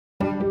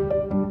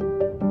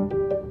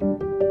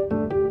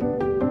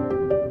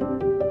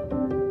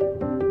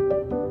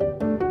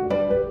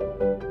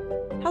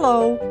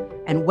Hello,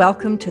 and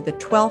welcome to the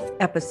 12th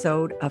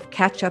episode of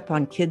Catch Up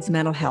on Kids'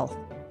 Mental Health.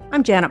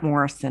 I'm Janet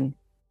Morrison.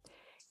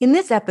 In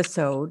this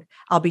episode,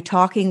 I'll be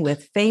talking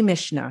with Faye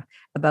Mishna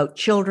about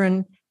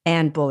children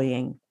and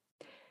bullying.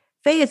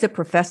 Faye is a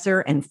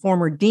professor and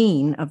former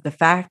dean of the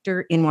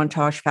Factor in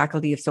Montage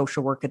Faculty of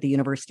Social Work at the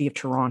University of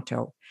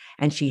Toronto,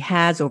 and she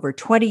has over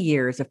 20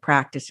 years of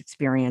practice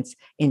experience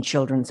in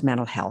children's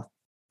mental health.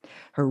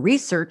 Her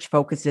research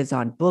focuses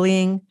on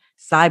bullying,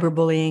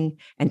 cyberbullying,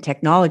 and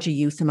technology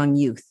use among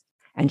youth,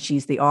 and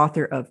she's the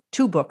author of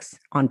 2 books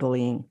on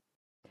bullying.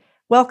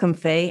 Welcome,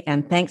 Faye,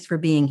 and thanks for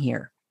being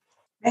here.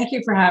 Thank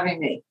you for having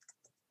me.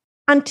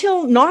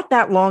 Until not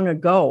that long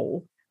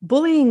ago,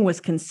 bullying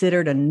was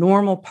considered a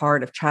normal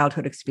part of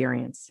childhood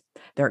experience.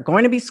 There are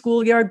going to be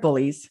schoolyard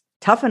bullies,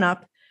 toughen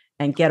up,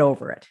 and get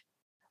over it.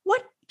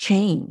 What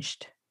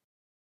changed?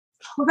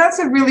 Well, that's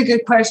a really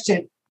good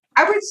question.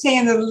 I would say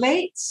in the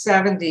late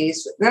 70s,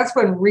 that's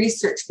when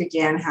research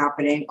began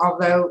happening,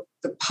 although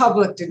the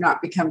public did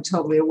not become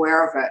totally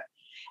aware of it.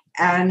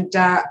 And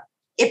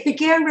it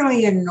began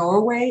really in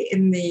Norway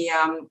in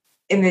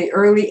the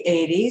early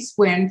 80s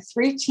when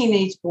 3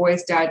 teenage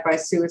boys died by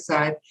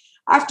suicide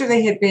after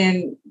they had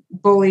been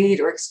bullied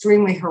or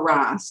extremely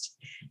harassed.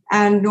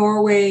 And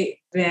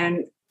Norway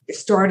then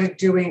started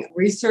doing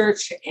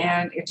research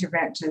and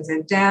interventions.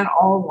 And Dan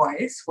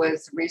Allweis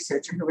was the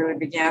researcher who really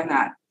began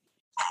that.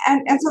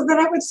 And so then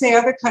I would say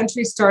other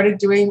countries started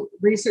doing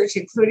research,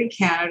 including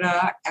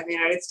Canada and the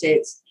United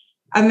States.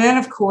 And then,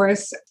 of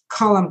course,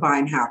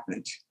 Columbine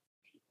happened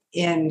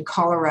in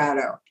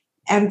Colorado.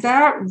 And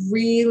that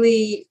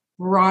really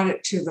brought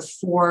it to the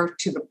fore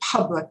to the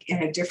public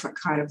in a different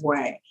kind of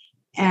way.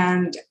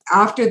 And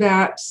after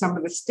that, some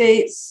of the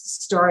states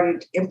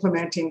started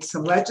implementing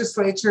some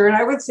legislature. And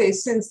I would say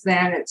since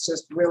then, it's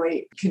just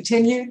really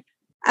continued.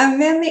 And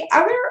then the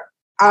other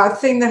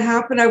thing that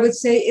happened, I would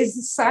say, is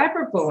the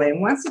cyberbullying.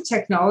 Once the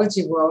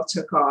technology world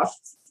took off,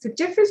 the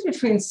difference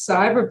between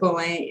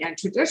cyberbullying and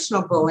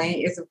traditional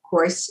bullying is, of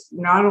course,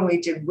 not only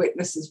did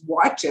witnesses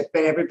watch it,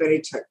 but everybody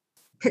took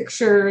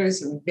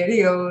pictures and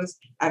videos,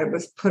 and it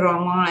was put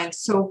online.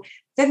 So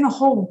then the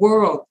whole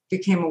world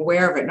became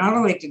aware of it. Not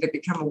only did they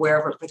become aware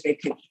of it, but they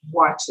could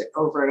watch it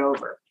over and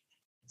over.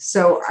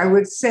 So I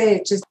would say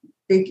it just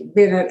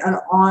been an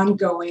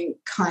ongoing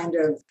kind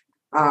of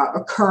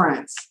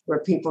occurrence where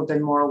people have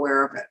been more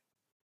aware of it.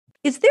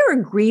 Is there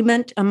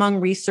agreement among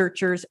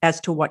researchers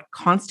as to what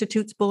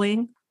constitutes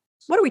bullying?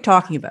 What are we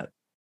talking about?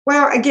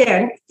 Well,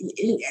 again,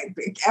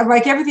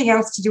 like everything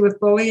else to do with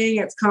bullying,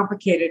 it's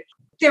complicated.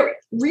 There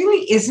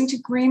really isn't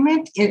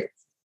agreement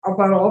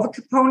about all the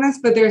components,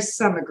 but there's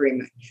some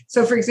agreement.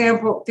 So, for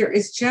example, there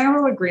is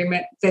general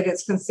agreement that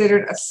it's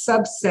considered a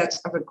subset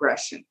of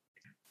aggression.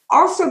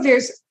 Also,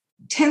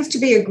 tends to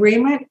be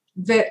agreement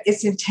that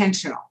it's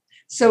intentional.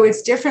 So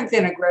it's different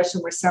than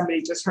aggression where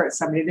somebody just hurt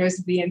somebody. There's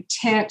the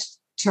intent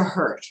to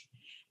hurt.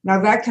 Now,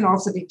 that can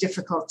also be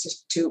difficult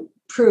to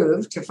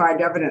prove, to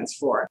find evidence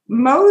for.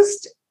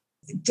 Most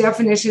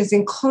definitions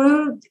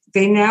include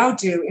the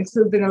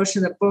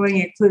notion that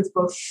bullying includes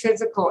both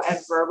physical and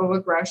verbal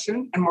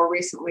aggression, and more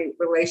recently,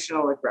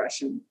 relational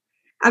aggression.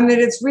 And that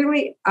it's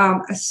really a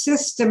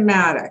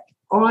systematic,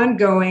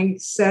 ongoing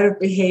set of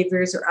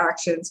behaviors or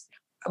actions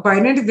by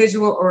an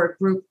individual or a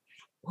group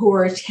who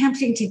are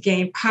attempting to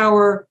gain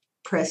power,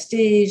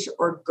 prestige,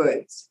 or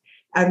goods.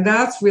 And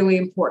that's really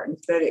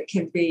important, that it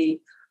can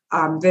be,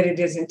 that it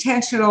is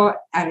intentional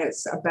and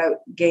it's about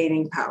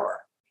gaining power.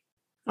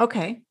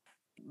 Okay.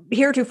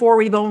 Heretofore,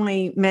 we've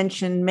only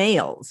mentioned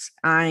males.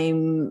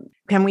 Can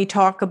we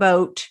talk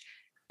about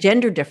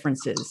gender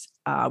differences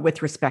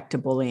with respect to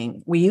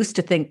bullying? We used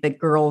to think that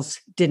girls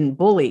didn't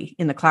bully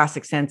in the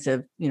classic sense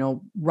of,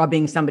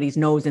 rubbing somebody's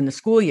nose in the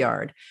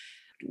schoolyard.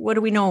 What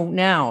do we know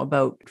now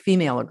about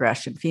female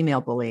aggression,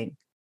 female bullying?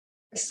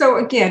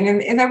 So again,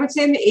 and I would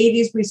say in the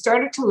 80s, we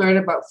started to learn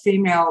about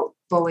female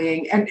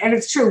bullying. And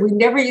it's true, we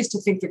never used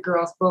to think that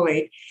girls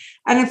bullied.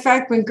 And in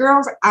fact, when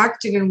girls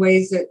acted in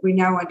ways that we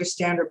now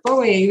understand are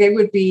bullying, they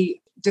would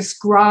be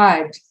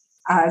described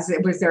as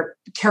it was their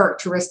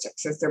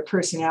characteristics, as their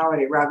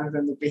personality, rather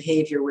than the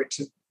behavior,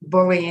 which is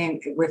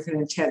bullying with an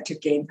intent to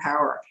gain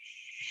power.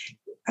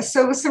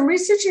 So some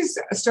researchers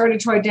started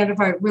to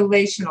identify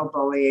relational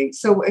bullying.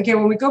 So again,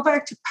 when we go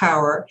back to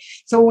power,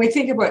 so when we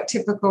think about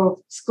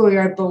typical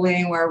schoolyard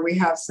bullying where we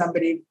have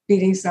somebody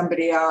beating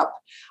somebody up,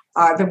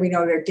 then we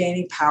know they're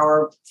gaining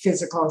power,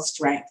 physical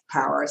strength,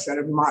 power, sort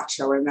of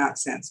macho in that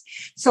sense.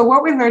 So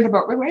what we learned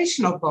about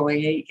relational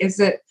bullying is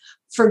that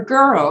for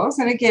girls,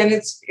 and again,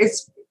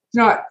 it's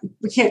not,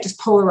 we can't just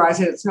polarize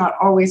it, it's not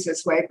always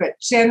this way, but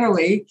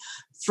generally,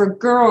 for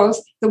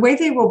girls, the way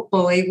they will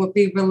bully will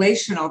be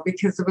relational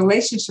because the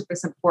relationship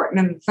is important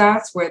and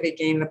that's where they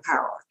gain the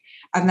power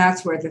and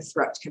that's where the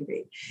threat can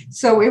be.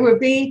 So it would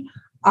be,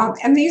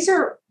 and these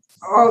are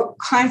all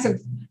kinds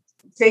of,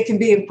 they can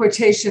be in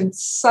quotation,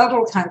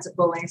 subtle kinds of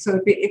bullying. So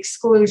it'd be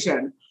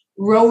exclusion,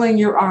 rolling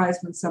your eyes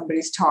when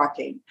somebody's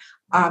talking,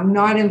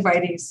 not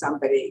inviting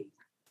somebody,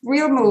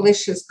 real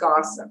malicious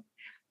gossip.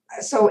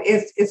 So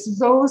it's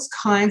those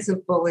kinds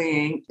of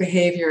bullying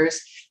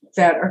behaviors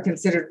that are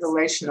considered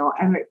relational,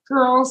 and that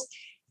girls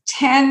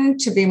tend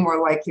to be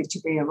more likely to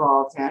be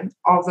involved in,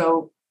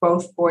 although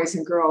both boys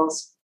and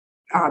girls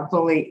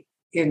bully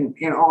in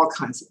all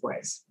kinds of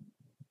ways.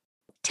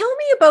 Tell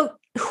me about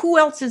who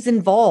else is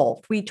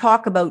involved. We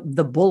talk about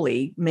the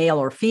bully, male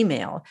or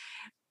female,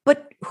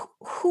 but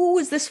who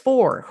is this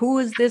for? Who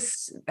is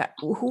this?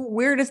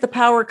 Where does the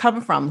power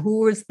come from?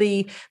 Who is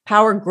the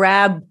power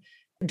grab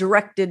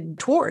directed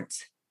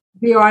towards?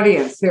 The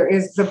audience.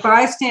 The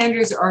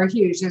bystanders are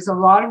huge. There's a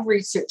lot of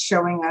research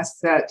showing us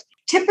that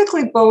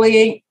typically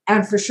bullying,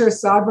 and for sure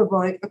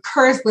cyberbullying,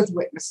 occurs with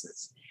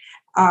witnesses.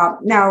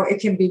 Now, it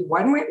can be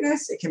one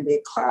witness, it can be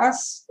a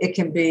class, it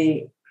can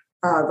be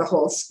the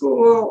whole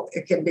school,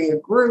 it can be a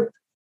group,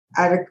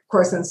 and of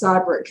course in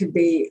cyber it can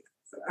be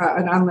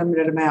an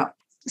unlimited amount.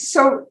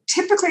 So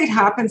typically it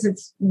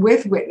happens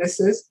with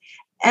witnesses,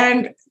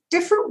 and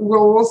different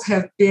roles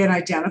have been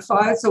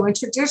identified. So in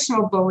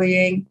traditional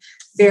bullying,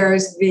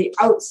 there's the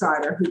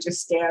outsider who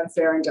just stands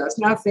there and does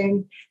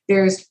nothing.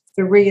 There's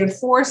the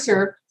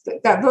reinforcer.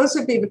 Those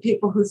would be the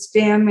people who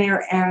stand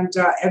there and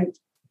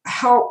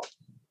help,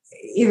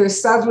 either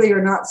subtly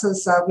or not so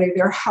subtly.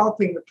 They're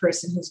helping the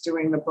person who's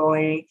doing the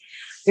bullying.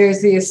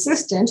 There's the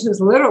assistant,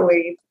 who's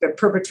literally the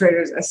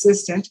perpetrator's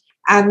assistant.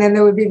 And then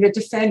there would be the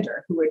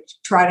defender, who would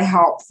try to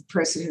help the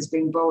person who's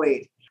being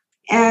bullied.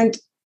 And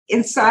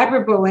in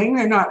cyberbullying,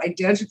 they're not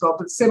identical,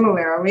 but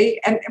similarly.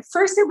 And at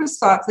first it was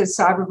thought that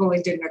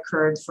cyberbullying didn't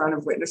occur in front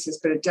of witnesses,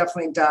 but it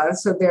definitely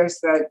does. So there's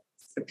the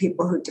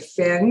people who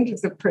defend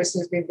the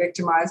person who's being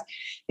victimized.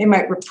 They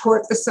might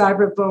report the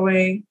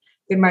cyberbullying.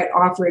 They might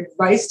offer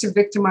advice to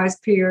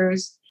victimized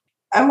peers.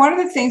 And one of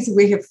the things that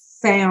we have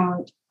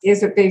found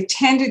is that they've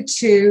tended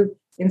to,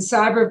 in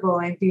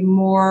cyberbullying, be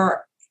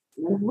more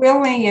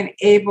willing and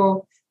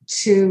able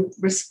to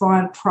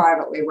respond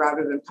privately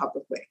rather than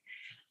publicly.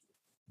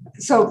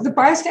 So the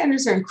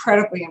bystanders are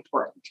incredibly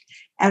important.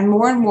 And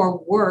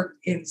more work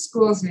in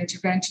schools and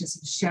interventions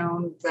have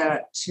shown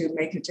that to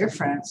make a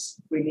difference,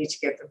 we need to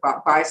get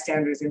the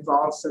bystanders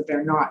involved so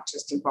they're not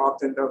just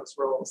involved in those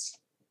roles.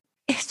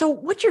 So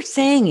what you're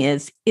saying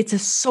is it's a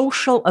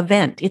social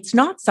event. It's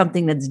not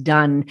something that's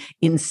done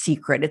in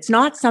secret. It's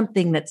not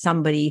something that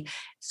somebody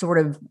sort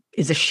of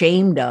is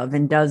ashamed of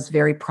and does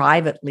very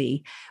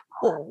privately.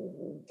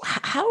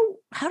 How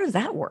does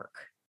that work?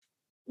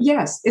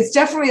 Yes, it's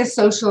definitely a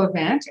social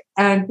event.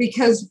 And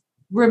because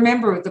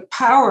remember, the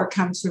power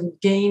comes from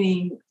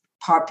gaining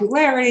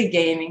popularity,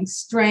 gaining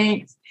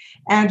strength.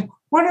 And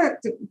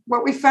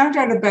what we found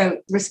out about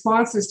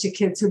responses to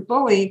kids who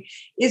bully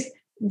is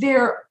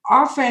they're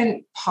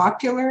often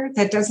popular.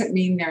 That doesn't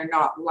mean they're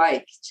not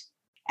liked.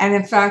 And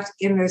in fact,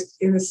 in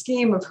the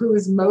scheme of who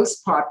is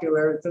most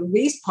popular, the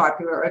least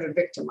popular are the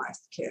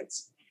victimized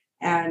kids.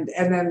 And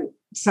then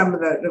some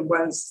of the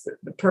ones that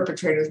the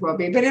perpetrators will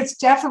be. But it's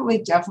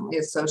definitely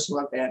a social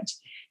event.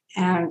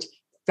 And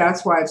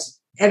that's why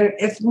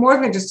it's more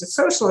than just a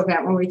social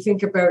event when we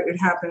think about it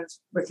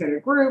happens within a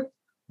group,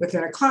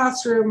 within a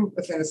classroom,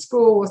 within a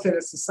school, within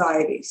a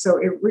society. So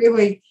it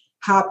really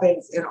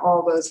happens in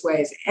all those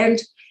ways.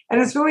 And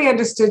it's really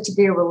understood to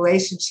be a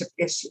relationship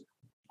issue.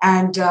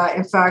 And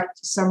in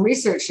fact, some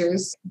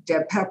researchers,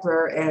 Deb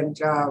Pepler and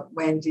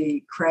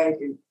Wendy Craig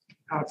in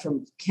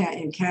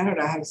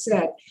Canada, have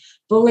said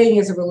bullying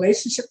is a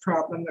relationship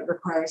problem that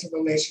requires a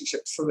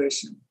relationship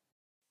solution.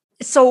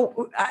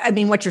 So, I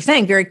mean, what you're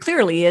saying very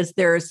clearly is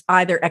there's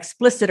either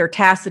explicit or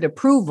tacit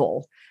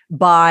approval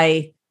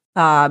by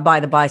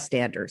the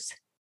bystanders.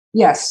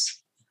 Yes.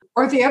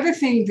 Or the other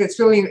thing it's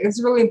a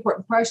really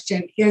important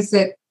question is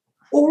that,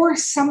 or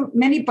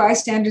many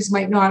bystanders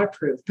might not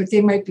approve, but they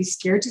might be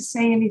scared to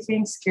say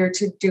anything, scared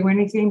to do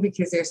anything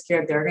because they're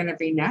scared they're going to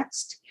be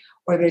next,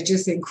 or they're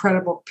just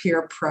incredible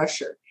peer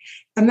pressure.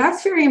 And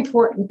that's very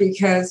important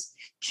because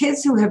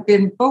kids who have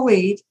been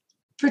bullied,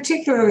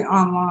 particularly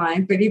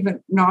online, but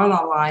even not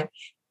online,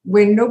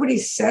 when nobody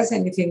says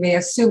anything, they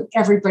assume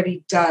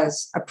everybody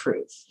does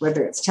approve,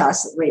 whether it's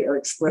tacitly or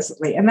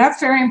explicitly. And that's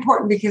very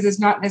important because it's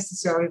not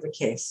necessarily the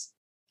case.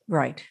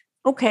 Right.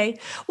 Okay.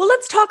 Well,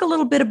 let's talk a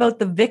little bit about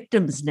the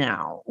victims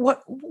now.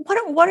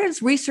 What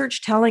is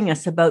research telling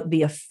us about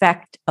the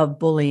effect of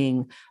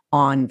bullying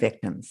on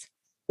victims?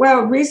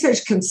 Well,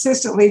 research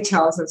consistently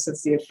tells us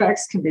that the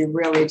effects can be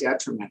really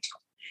detrimental.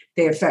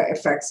 They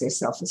affects their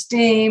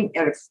self-esteem,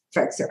 it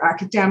affects their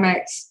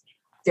academics,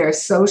 their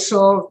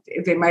social.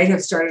 They might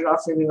have started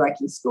off really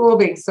liking school,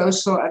 being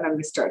social, and then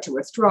they start to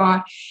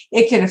withdraw.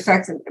 It can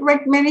affect them,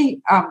 like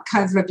many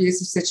kinds of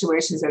abusive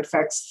situations, it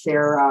affects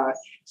their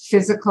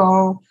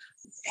physical,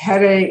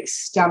 headaches,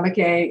 stomach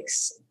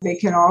aches. They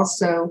can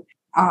also,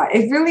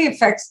 it really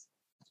affects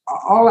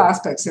all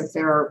aspects of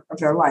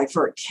their life,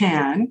 or it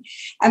can.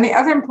 And the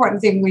other important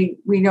thing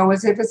we know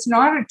is if it's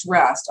not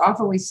addressed,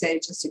 often we say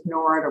just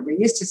ignore it, or we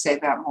used to say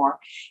that more.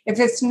 If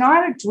it's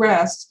not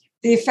addressed,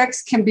 the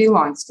effects can be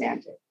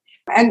longstanding.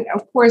 And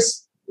of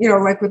course,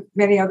 like with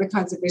many other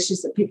kinds of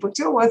issues that people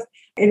deal with,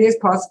 It is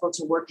possible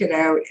to work it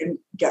out and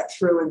get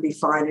through and be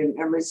fine.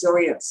 And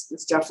resilience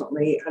is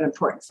definitely an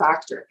important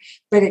factor.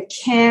 But it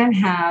can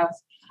have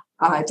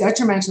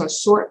detrimental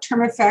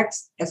short-term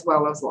effects as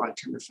well as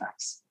long-term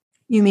effects.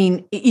 You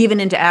mean even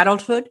into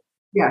adulthood?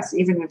 Yes,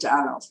 even into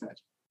adulthood.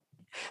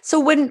 So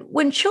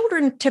when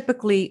children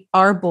typically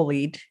are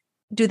bullied,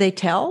 do they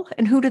tell?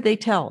 And who do they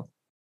tell?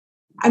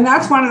 And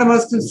that's one of the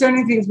most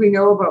concerning things we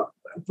know about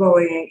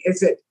bullying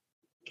is that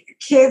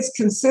kids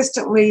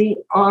consistently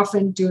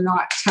often do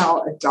not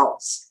tell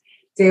adults.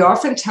 They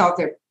often tell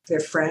their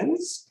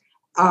friends,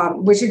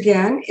 which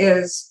again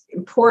is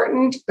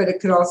important, but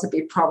it could also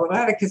be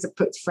problematic because it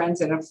puts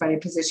friends in a funny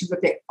position,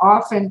 but they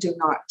often do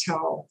not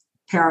tell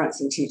parents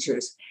and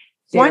teachers.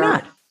 Why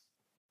not?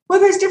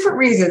 Well, there's different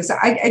reasons.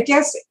 I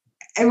guess,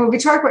 and when we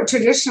talk about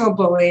traditional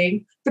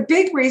bullying, the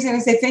big reason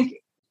is they think,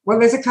 well,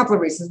 there's a couple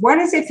of reasons. One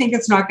is they think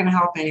it's not going to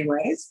help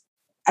anyways.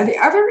 And the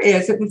other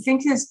is that they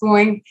think there's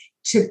going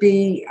to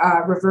be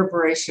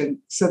reverberation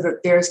so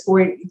that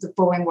the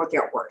bullying will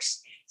get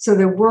worse. So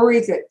they're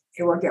worried that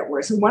it will get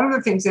worse. And one of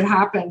the things that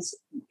happens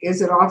is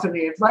that often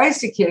the advice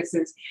to kids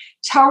is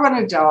tell an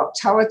adult,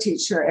 tell a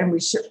teacher, and we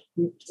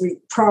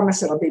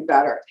promise it'll be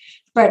better.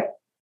 But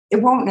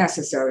it won't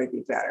necessarily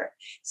be better.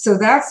 So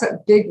that's a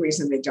big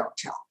reason they don't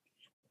tell.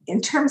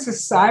 In terms of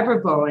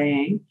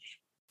cyberbullying,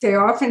 they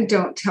often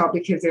don't tell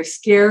because they're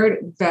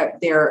scared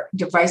that their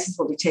devices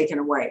will be taken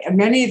away. And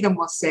many of them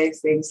will say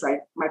things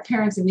like, my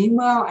parents mean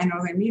well, I know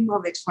they mean well,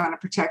 they just want to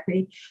protect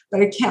me, but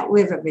I can't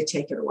live if they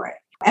take it away.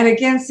 And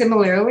again,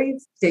 similarly,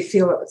 they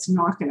feel that it's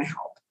not going to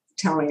help.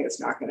 Telling it's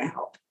not going to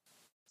help.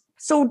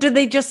 So do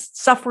they just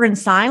suffer in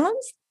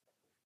silence?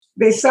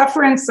 They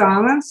suffer in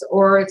silence,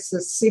 or it's a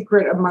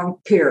secret among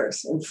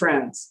peers and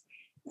friends.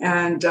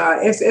 And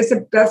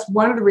that's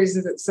one of the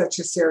reasons it's such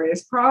a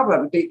serious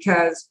problem,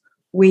 because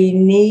we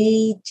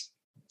need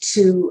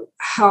to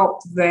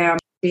help them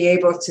be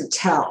able to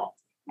tell.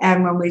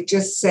 And when we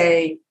just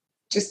say,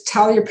 just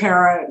tell your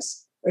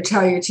parents or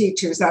tell your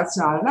teachers, that's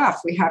not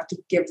enough. We have to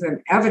give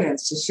them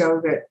evidence to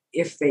show that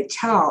if they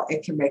tell,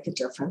 it can make a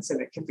difference and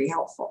it can be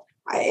helpful.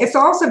 It's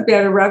also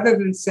better, rather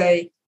than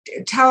say,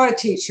 tell a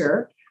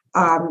teacher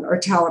or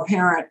tell a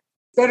parent,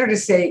 better to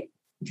say,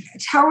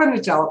 tell an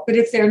adult. But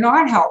if they're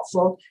not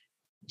helpful,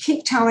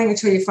 keep telling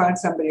until you find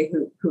somebody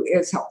who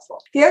is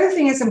helpful. The other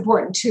thing that's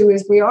important too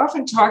is we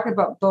often talk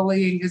about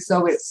bullying as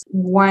though it's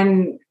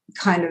one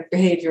kind of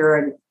behavior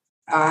and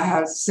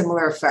has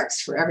similar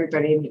effects for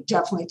everybody, and it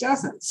definitely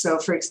doesn't. So,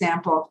 for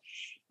example,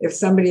 if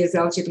somebody is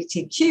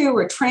LGBTQ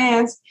or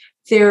trans,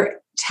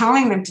 they're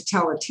telling them to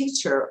tell a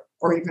teacher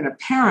or even a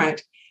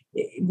parent,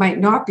 it might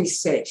not be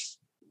safe,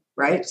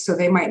 right? So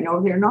they might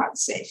know they're not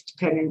safe,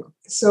 depending.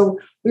 So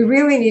we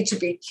really need to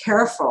be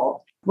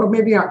careful. Well,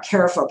 maybe not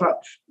careful,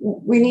 but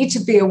we need to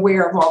be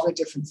aware of all the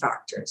different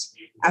factors,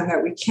 and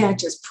that we can't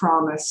just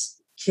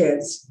promise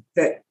kids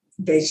that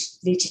they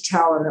need to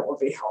tell and it will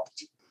be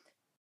helped.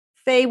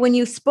 Faye, when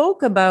you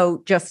spoke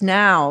about just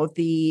now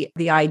the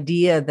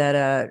idea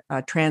that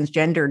a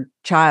transgendered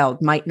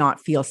child might not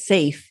feel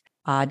safe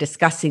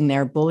discussing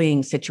their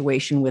bullying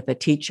situation with a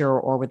teacher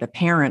or with a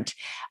parent,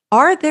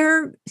 are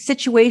there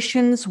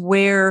situations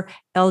where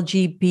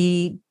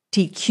LGBTQ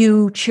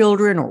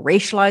children or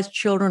racialized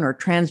children or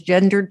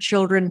transgendered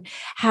children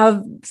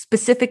have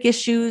specific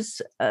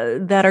issues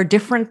that are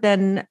different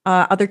than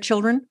other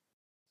children?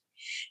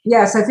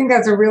 Yes, I think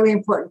that's a really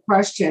important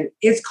question.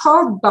 It's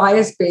called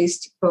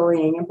bias-based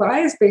bullying. And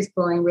bias-based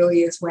bullying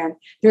really is when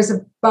there's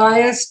a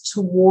bias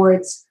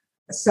towards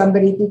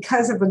somebody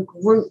because of a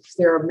group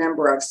they're a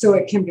member of. So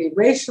it can be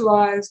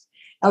racialized,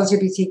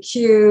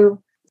 LGBTQ,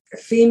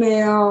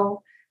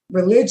 female,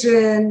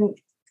 religion,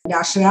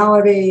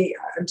 nationality.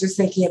 I'm just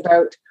thinking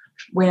about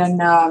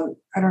when, I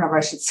don't know if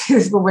I should say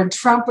this, but when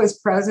Trump was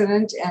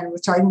president and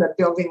was talking about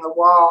building the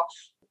wall,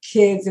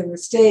 kids in the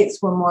States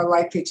were more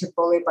likely to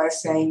bully by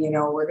saying,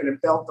 we're going to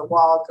build the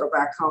wall, go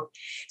back home.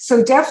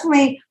 So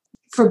definitely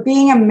for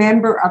being a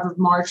member of a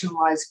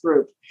marginalized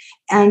group.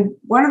 And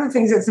one of the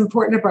things that's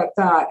important about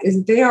that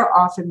is they are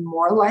often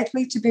more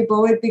likely to be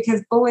bullied,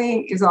 because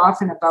bullying is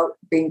often about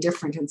being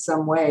different in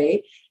some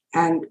way,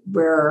 and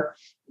where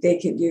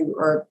you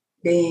are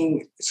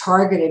being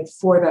targeted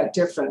for that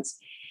difference.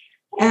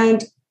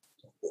 And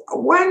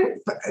one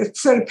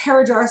sort of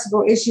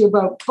paradoxical issue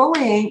about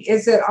bullying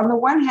is that on the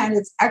one hand,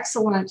 it's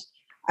excellent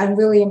and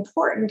really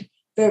important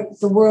that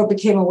the world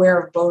became aware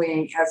of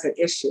bullying as an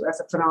issue,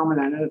 as a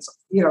phenomenon, and it's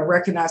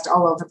recognized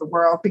all over the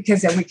world,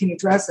 because then we can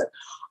address it.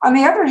 On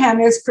the other hand,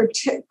 there's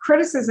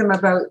criticism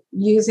about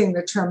using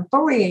the term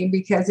bullying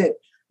because it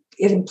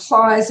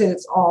implies that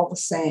it's all the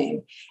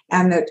same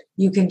and that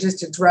you can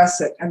just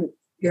address it and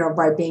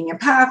by being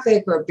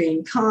empathic or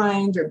being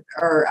kind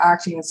or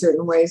acting in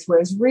certain ways,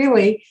 whereas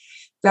really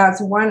that's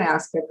one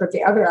aspect. But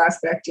the other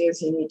aspect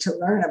is you need to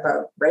learn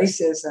about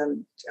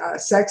racism,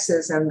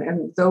 sexism,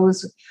 and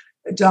those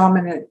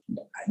dominant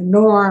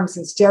norms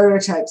and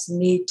stereotypes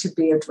need to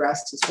be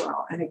addressed as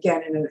well. And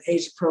again, in an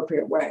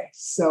age-appropriate way.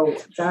 So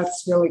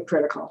that's really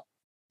critical.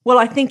 Well,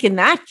 I think in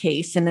that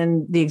case, and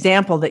in the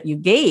example that you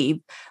gave,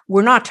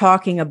 we're not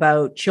talking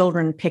about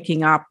children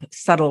picking up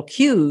subtle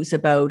cues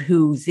about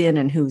who's in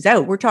and who's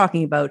out. We're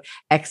talking about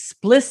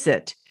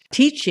explicit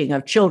teaching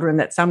of children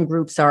that some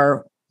groups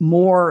are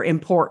more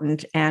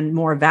important and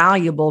more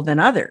valuable than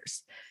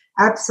others.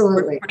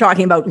 Absolutely. We're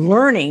talking about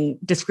learning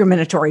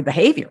discriminatory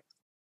behavior.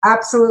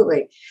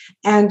 Absolutely.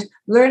 And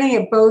learning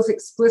it both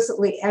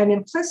explicitly and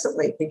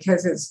implicitly,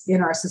 because it's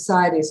in our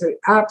society. So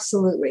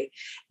absolutely.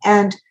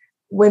 And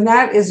when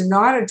that is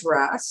not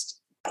addressed,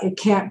 it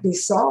can't be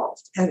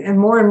solved. And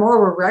more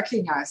we're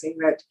recognizing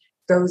that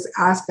those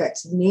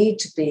aspects need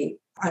to be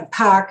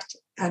unpacked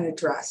and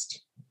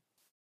addressed.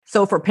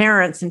 So for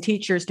parents and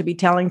teachers to be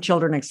telling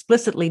children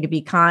explicitly to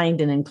be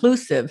kind and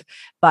inclusive,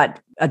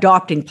 but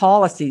adopting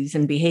policies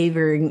and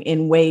behaving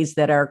in ways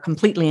that are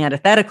completely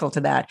antithetical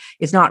to that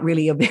is not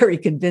really a very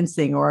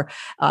convincing or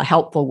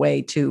helpful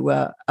way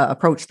to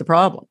approach the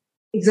problem.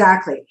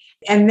 Exactly.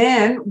 And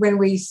then when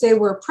we say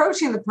we're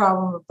approaching the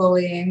problem of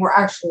bullying, we're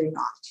actually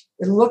not.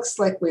 It looks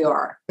like we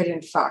are, but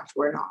in fact,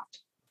 we're not.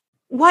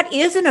 What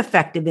is an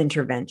effective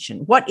intervention?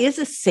 What is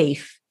a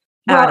safe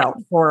adult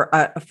for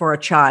a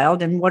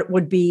child, and what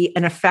would be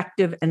an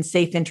effective and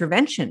safe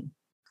intervention?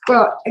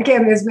 Well,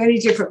 again, there's many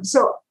different.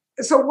 So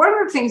one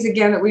of the things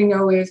again that we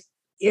know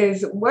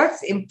is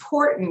what's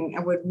important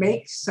and would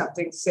make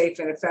something safe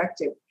and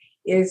effective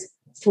is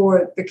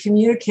for the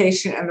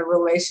communication and the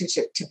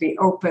relationship to be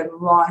open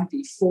long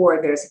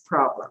before there's a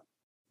problem,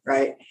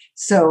 right?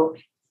 So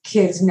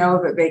kids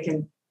know that they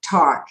can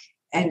talk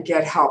and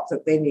get help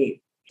that they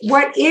need.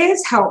 What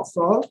is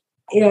helpful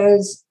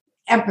is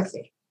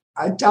empathy.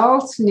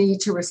 Adults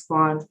need to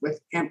respond with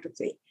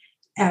empathy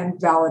and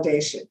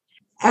validation.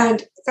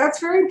 And that's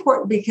very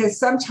important because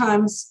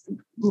sometimes,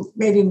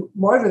 maybe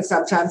more than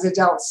sometimes,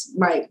 adults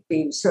might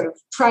be sort of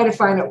trying to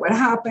find out what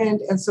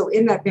happened. And so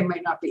in that, they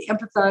might not be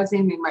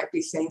empathizing. They might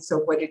be saying, so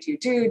what did you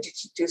do?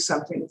 Did you do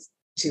something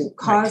to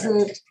cause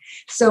it?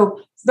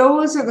 So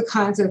those are the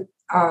kinds of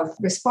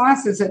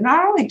responses that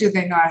not only do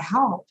they not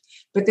help,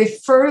 but they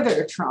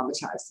further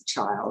traumatize the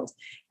child.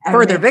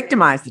 Further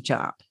victimize the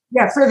child.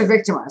 Yeah, further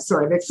victimize.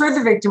 Sorry, they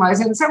further victimize.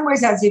 And in some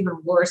ways, that's even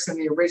worse than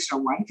the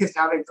original one because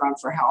now they've gone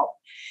for help.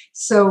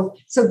 So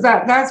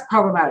that's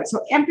problematic. So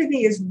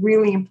empathy is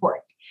really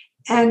important,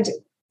 and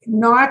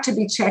not to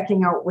be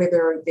checking out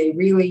whether they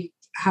really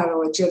had a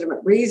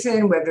legitimate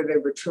reason, whether they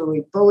were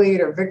truly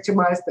bullied or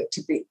victimized, but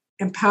to be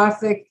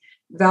empathic,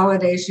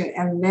 validation,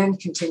 and then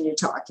continue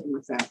talking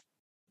with them.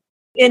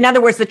 In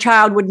other words, the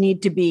child would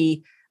need to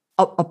be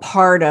a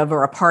part of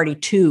or a party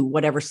to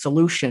whatever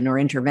solution or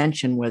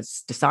intervention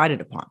was decided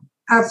upon.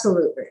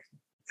 Absolutely.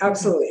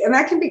 Absolutely. And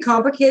that can be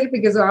complicated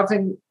because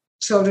often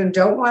children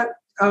don't want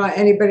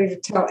anybody to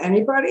tell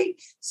anybody.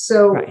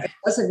 So It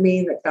doesn't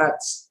mean that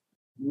that's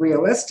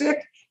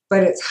realistic,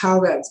 but it's how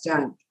that's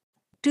done.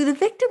 Do the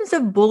victims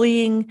of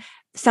bullying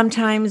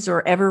sometimes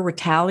or ever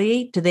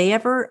retaliate? Do they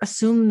ever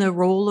assume the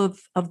role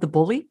of the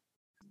bully?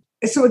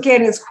 So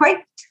again,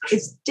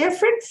 it's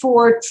different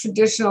for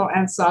traditional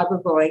and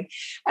cyberbullying.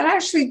 And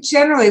actually,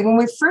 generally, when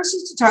we first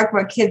used to talk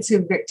about kids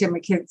who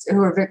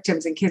are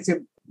victims and kids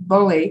who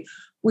bully,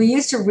 we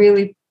used to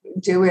really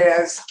do it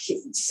as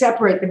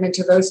separate them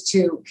into those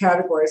two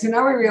categories. And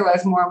now we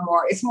realize more and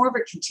more it's more of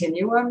a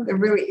continuum. There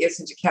really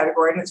isn't a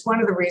category. And it's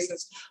one of the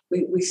reasons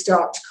we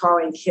stopped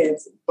calling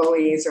kids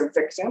bullies or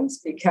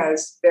victims,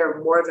 because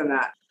they're more than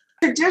that.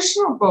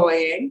 Traditional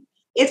bullying,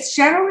 it's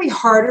generally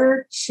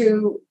harder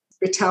to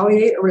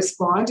retaliate or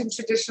respond in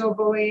traditional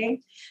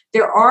bullying.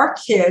 There are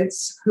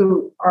kids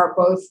who are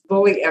both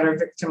bullied and are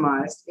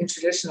victimized in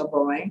traditional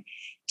bullying.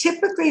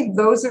 Typically,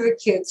 those are the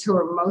kids who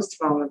are most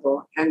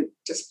vulnerable and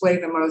display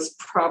the most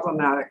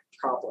problematic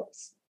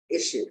problems,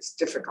 issues,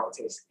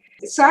 difficulties.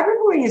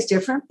 Cyberbullying is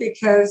different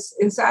because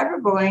in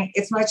cyberbullying,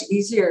 it's much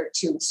easier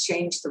to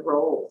exchange the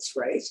roles,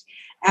 right?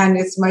 And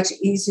it's much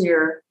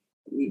easier.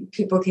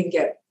 People can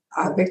get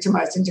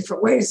victimized in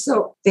different ways.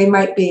 So they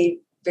might be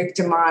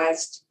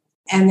victimized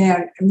and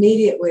then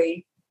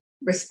immediately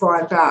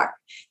respond back.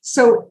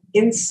 So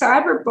in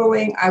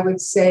cyberbullying, I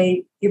would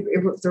say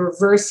the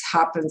reverse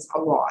happens a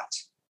lot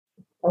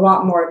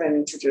more than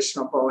in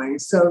traditional bullying.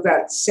 So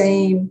that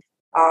same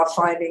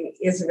finding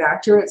isn't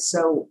accurate.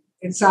 So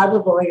in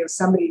cyberbullying, if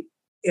somebody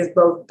is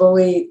both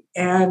bullied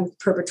and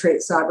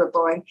perpetrates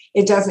cyberbullying,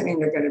 it doesn't mean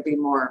they're going to be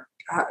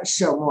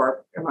show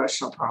more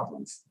emotional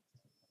problems.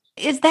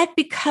 Is that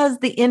because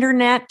the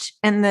internet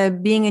and the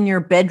being in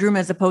your bedroom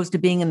as opposed to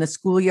being in the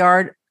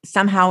schoolyard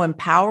somehow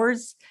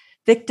empowers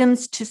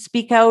victims to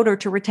speak out or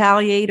to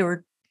retaliate?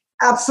 Or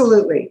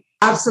Absolutely.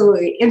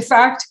 In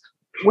fact,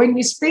 when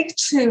you speak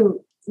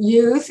to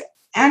youth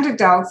and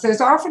adults,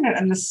 there's often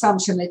an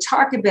assumption. They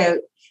talk about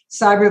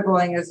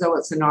cyberbullying as though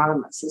it's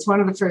anonymous. It's one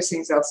of the first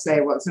things they'll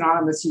say, well, it's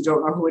anonymous, you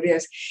don't know who it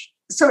is.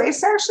 So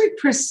it's actually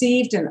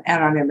perceived in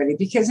anonymity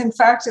because, in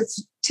fact,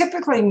 it's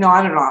typically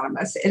not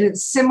anonymous. And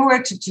it's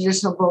similar to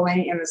traditional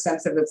bullying in the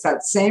sense that it's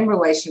that same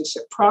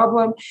relationship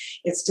problem.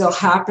 It still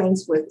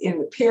happens within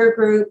the peer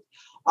group,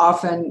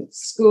 often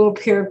school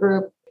peer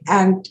group.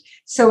 And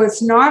so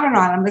it's not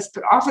anonymous,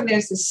 but often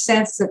there's a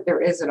sense that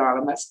there is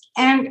anonymous.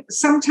 And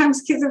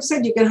sometimes kids have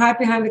said you can hide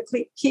behind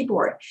the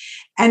keyboard,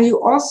 and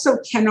you also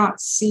cannot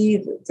see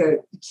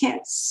you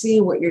can't see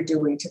what you're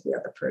doing to the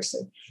other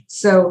person.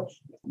 So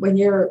when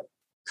you're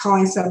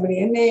calling somebody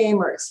a name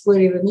or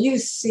excluding them, you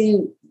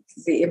see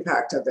the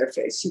impact of their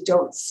face. You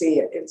don't see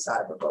it in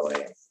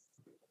cyberbullying.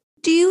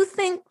 Do you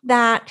think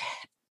that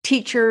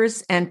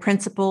teachers and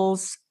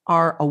principals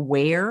are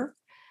aware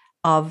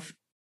of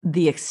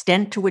the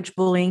extent to which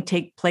bullying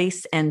takes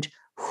place and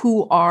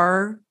who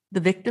are the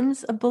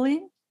victims of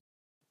bullying?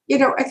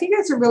 I think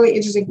that's a really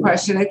interesting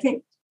question. I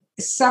think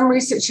some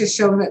research has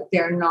shown that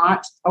they're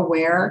not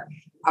aware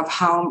of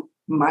how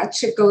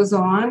much it goes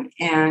on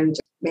and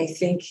may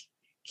think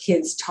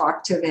kids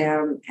talk to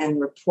them and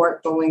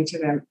report bullying to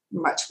them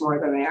much more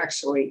than they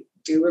actually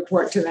do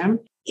report to them.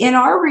 In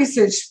our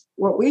research,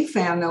 what we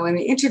found, though, in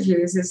the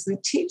interviews is the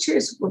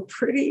teachers were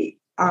pretty,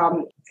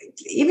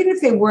 even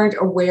if they weren't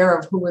aware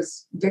of who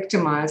was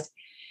victimized,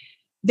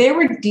 they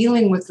were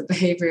dealing with the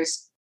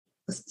behaviors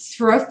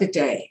throughout the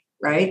day,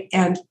 right?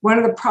 And one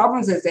of the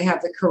problems is they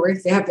have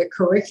the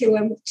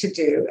curriculum to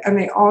do, and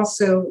they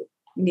also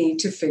need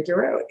to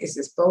figure out, is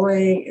this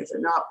bullying? Is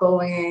it not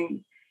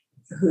bullying?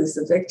 Who's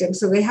the victim?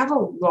 So they have a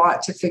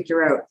lot to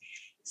figure out.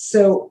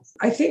 So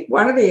I think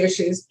one of the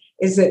issues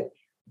is that,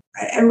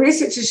 and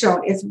research has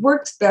shown, it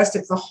works best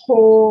if the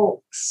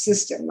whole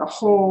system, the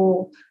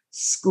whole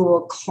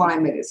school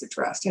climate is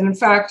addressed. And in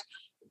fact,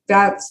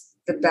 that's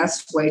the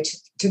best way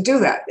to do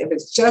that. If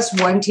it's just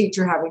one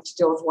teacher having to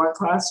deal with one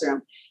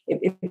classroom,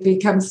 it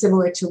becomes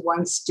similar to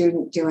one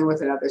student dealing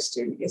with another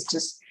student.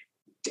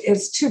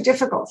 It's too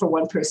difficult for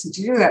one person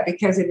to do that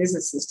because it is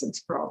a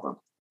systems problem.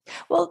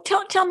 Well,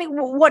 tell me,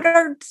 what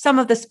are some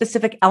of the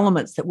specific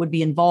elements that would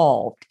be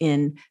involved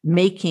in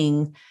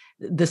making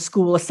the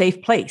school a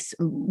safe place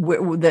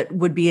that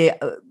would be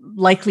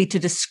likely to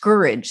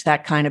discourage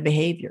that kind of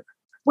behavior?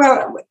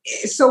 Well,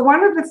 so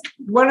one of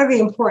the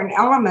important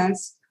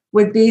elements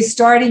would be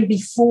starting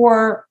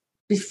before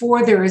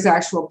there is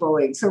actual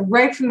bullying. So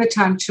right from the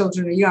time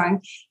children are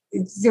young,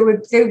 they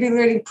would be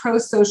learning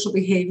pro-social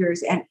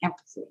behaviors and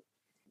empathy.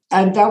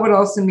 And that would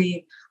also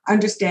mean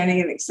understanding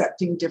and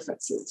accepting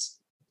differences.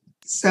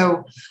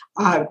 So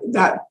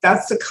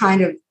that's the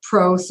kind of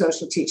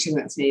pro-social teaching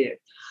that's needed.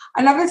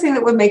 Another thing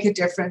that would make a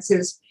difference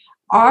is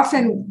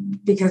often,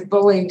 because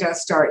bullying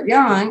does start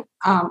young,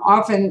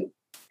 often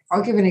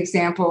I'll give an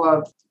example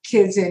of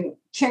kids in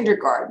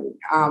kindergarten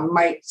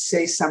might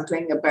say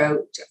something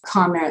about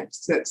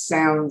comments that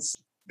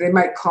they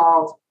might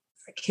call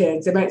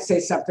kids, they might say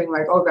something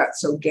like, oh,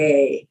 that's so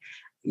gay,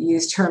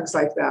 use terms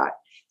like that.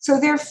 So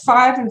they're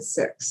 5 and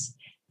 6.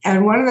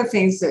 And one of the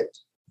things that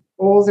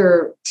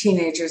older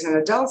teenagers and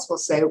adults will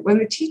say, when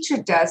the teacher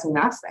does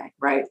nothing,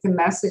 right, the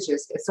message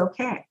is, it's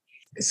okay.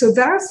 So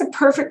that's the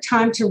perfect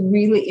time to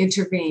really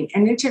intervene,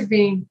 and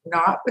intervene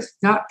not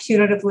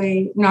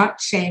punitively,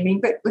 not shaming,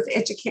 but with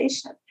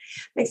education.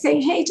 Like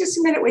saying, hey, just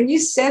a minute, when you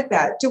said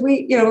that, do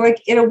we,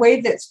 like in a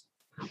way that's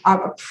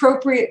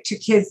appropriate to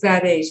kids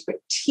that age, but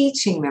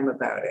teaching them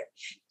about it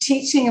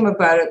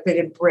that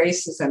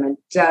embraces them and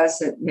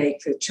doesn't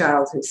make the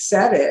child who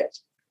said it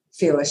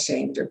feel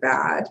ashamed or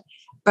bad,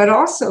 but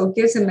also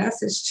gives a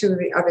message to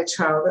the other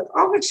child, and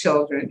all the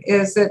children,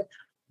 is that,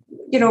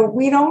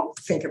 we don't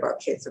think about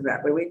kids in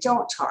that way. We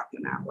don't talk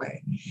in that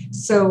way.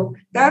 So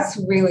that's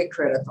really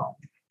critical.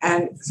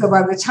 And so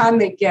by the time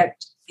they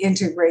get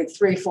into grade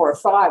 3, 4,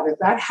 5, if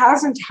that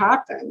hasn't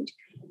happened,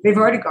 they've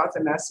already got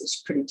the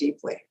message pretty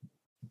deeply.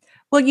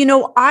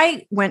 Well,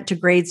 I went to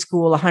grade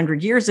school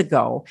 100 years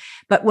ago,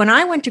 but when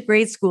I went to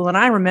grade school, and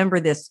I remember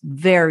this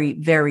very,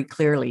 very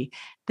clearly,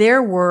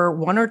 there were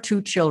 1 or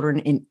 2 children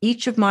in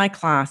each of my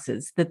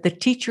classes that the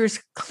teachers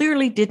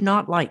clearly did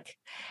not like.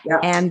 Yeah.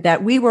 And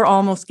that we were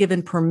almost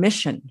given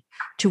permission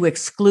to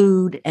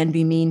exclude and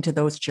be mean to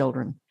those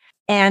children.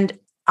 And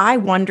I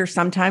wonder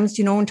sometimes,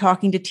 in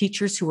talking to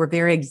teachers who are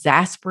very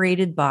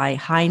exasperated by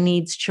high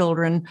needs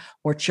children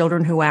or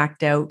children who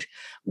act out,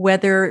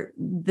 whether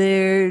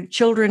the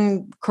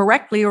children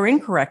correctly or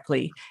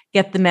incorrectly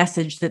get the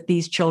message that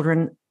these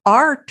children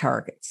are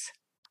targets.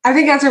 I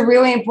think that's a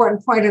really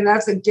important point. And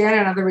that's, again,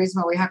 another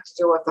reason why we have to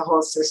deal with the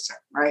whole system,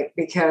 right?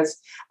 Because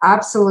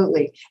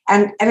absolutely.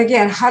 And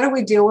again, how do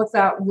we deal with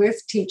that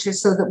with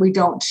teachers so that we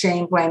don't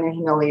shame, blame, and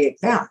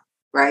humiliate them,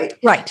 right?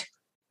 Right.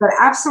 But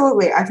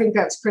absolutely, I think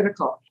that's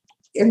critical.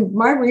 In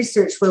my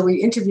research where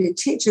we interviewed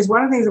teachers,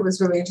 one of the things that was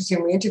really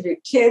interesting, we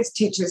interviewed kids,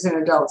 teachers, and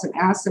adults and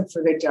asked them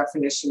for their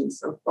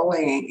definitions of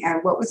bullying.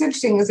 And what was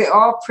interesting is they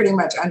all pretty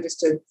much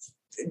understood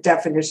the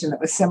definition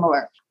that was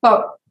similar.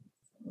 But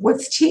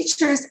with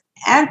teachers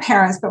and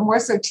parents, but more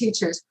so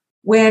teachers,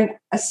 when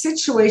a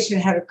situation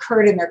had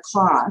occurred in their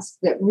class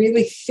that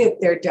really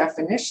fit their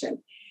definition,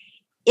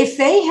 if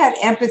they had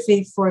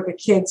empathy for the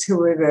kids who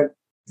were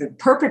the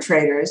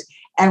perpetrators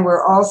and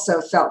were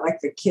also felt like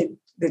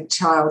the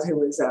child who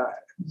was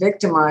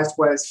victimized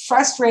was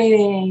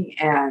frustrating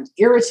and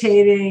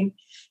irritating,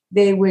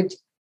 they would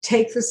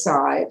take the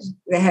side.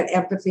 They had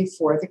empathy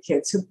for the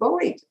kids who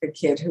bullied the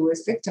kid who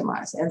was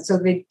victimized. And so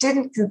they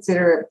didn't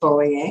consider it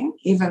bullying,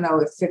 even though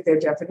it fit their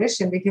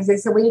definition, because they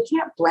said, well, you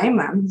can't blame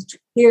them.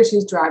 He or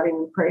she's driving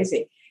them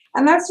crazy.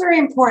 And that's very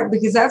important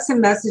because that's the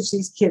message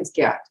these kids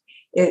get.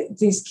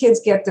 These kids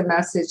get the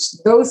message,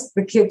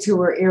 the kids who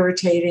are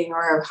irritating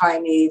or have high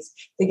needs,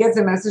 they get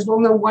the message, well,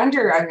 no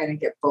wonder I'm going to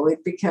get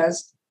bullied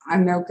because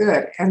I'm no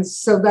good. And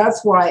so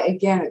that's why,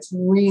 again, it's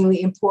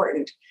really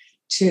important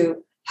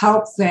to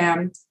help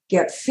them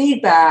get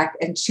feedback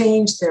and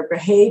change their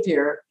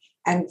behavior,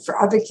 and for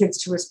other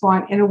kids to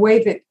respond in a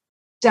way that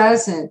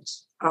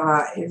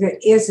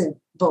isn't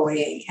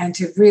bullying, and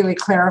to really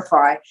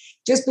clarify,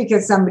 just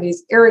because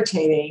somebody's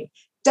irritating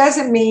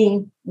doesn't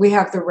mean we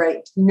have the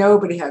right,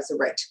 nobody has the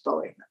right to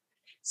bully them.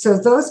 So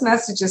those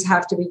messages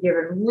have to be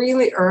given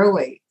really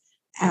early,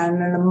 and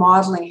then the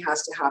modeling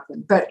has to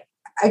happen. But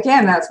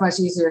again, that's much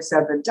easier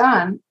said than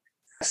done.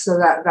 So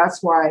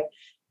that's why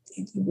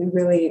we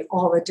really need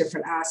all the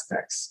different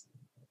aspects.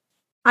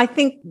 I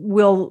think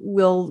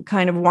we'll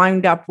kind of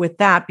wind up with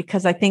that,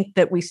 because I think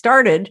that we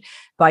started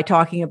by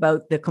talking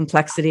about the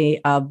complexity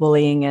of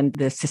bullying and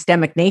the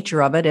systemic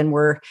nature of it. And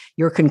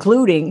you're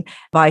concluding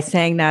by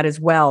saying that as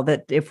well,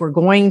 that if we're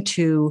going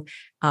to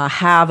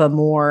have a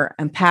more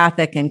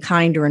empathic and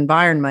kinder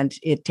environment,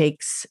 it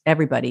takes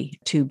everybody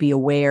to be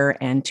aware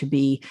and to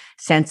be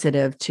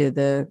sensitive to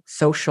the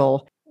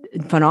social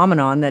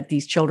phenomenon that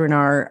these children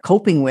are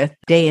coping with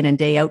day in and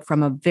day out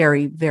from a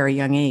very, very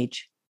young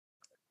age.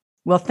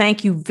 Well,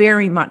 thank you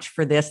very much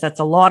for this. That's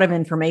a lot of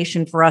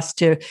information for us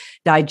to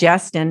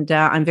digest, and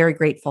I'm very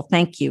grateful.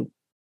 Thank you.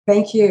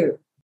 Thank you.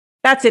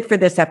 That's it for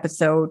this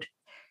episode.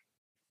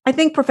 I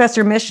think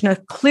Professor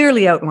Michna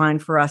clearly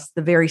outlined for us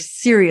the very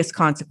serious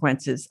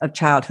consequences of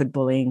childhood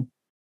bullying.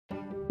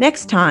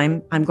 Next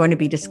time, I'm going to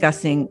be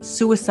discussing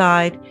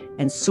suicide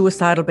and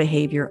suicidal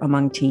behavior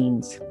among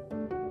teens.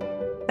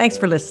 Thanks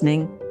for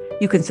listening.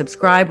 You can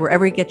subscribe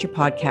wherever you get your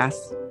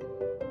podcasts.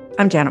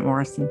 I'm Janet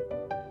Morrison.